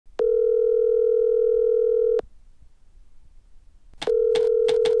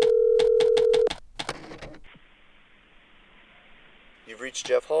reached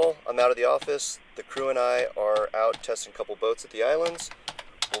Jeff Hall. I'm out of the office. The crew and I are out testing a couple boats at the islands.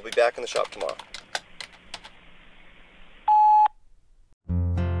 We'll be back in the shop tomorrow.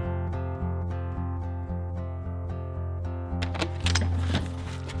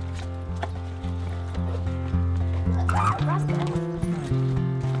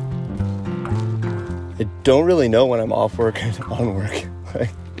 I don't really know when I'm off work and on work,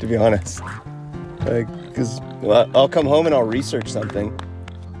 to be honest. Because I'll come home and I'll research something,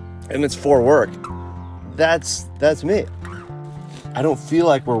 and it's for work. That's me. I don't feel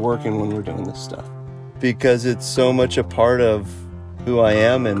like we're working when we're doing this stuff, because it's so much a part of who I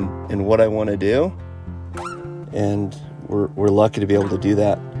am and what I want to do, and we're lucky to be able to do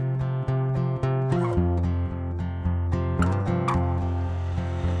that.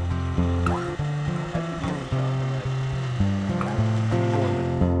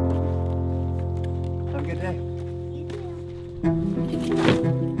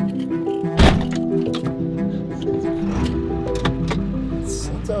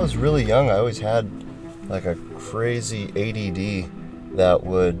 Since I was really young, I always had like a crazy ADD that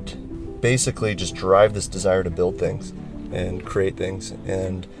would basically just drive this desire to build things and create things.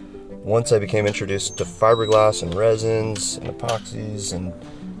 And once I became introduced to fiberglass and resins and epoxies, and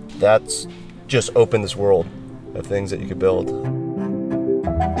that's just opened this world of things that you could build.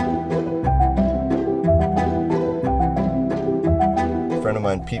 A friend of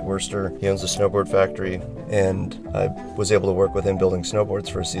mine, Pete Worster, he owns a snowboard factory, and I was able to work with him building snowboards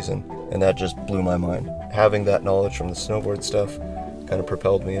for a season, and that just blew my mind. Having that knowledge from the snowboard stuff kind of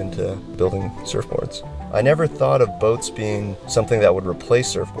propelled me into building surfboards. I never thought of boats being something that would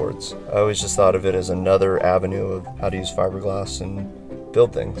replace surfboards. I always just thought of it as another avenue of how to use fiberglass and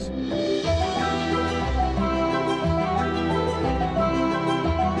build things.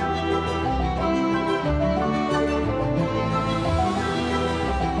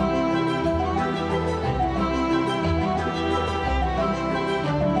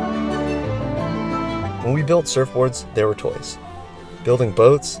 When we built surfboards, they were toys. Building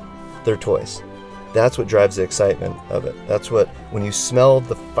boats, they're toys. That's what drives the excitement of it. That's what, when you smell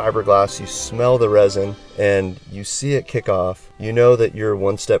the fiberglass, you smell the resin, and you see it kick off, you know that you're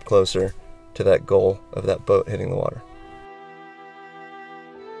one step closer to that goal of that boat hitting the water.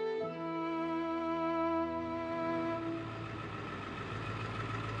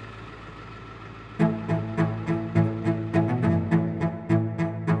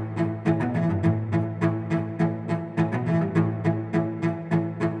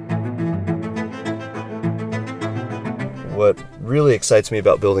 What really excites me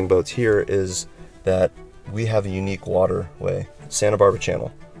about building boats here is that we have a unique waterway, Santa Barbara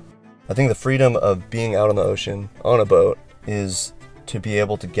Channel. I think the freedom of being out on the ocean on a boat is to be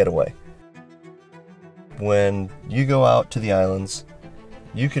able to get away. When you go out to the islands,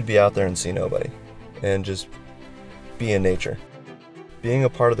 you could be out there and see nobody and just be in nature. Being a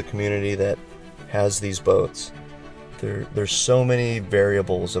part of the community that has these boats, there's so many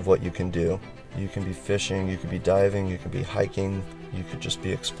variables of what you can do. You can be fishing, you could be diving, you could be hiking, you could just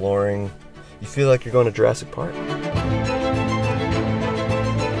be exploring. You feel like you're going to Jurassic Park.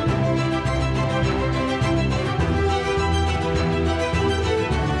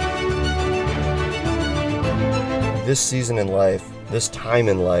 This season in life, this time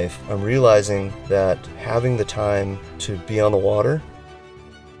in life, I'm realizing that having the time to be on the water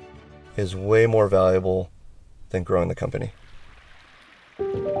is way more valuable than growing the company.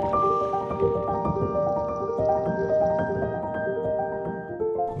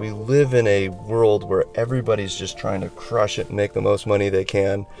 We live in a world where everybody's just trying to crush it and make the most money they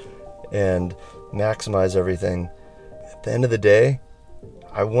can and maximize everything. At the end of the day,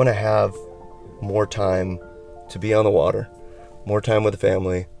 I want to have more time to be on the water, more time with the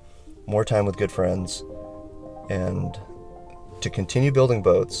family, more time with good friends, and to continue building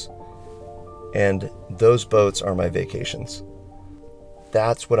boats. And those boats are my vacations.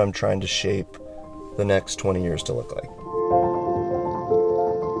 That's what I'm trying to shape the next 20 years to look like.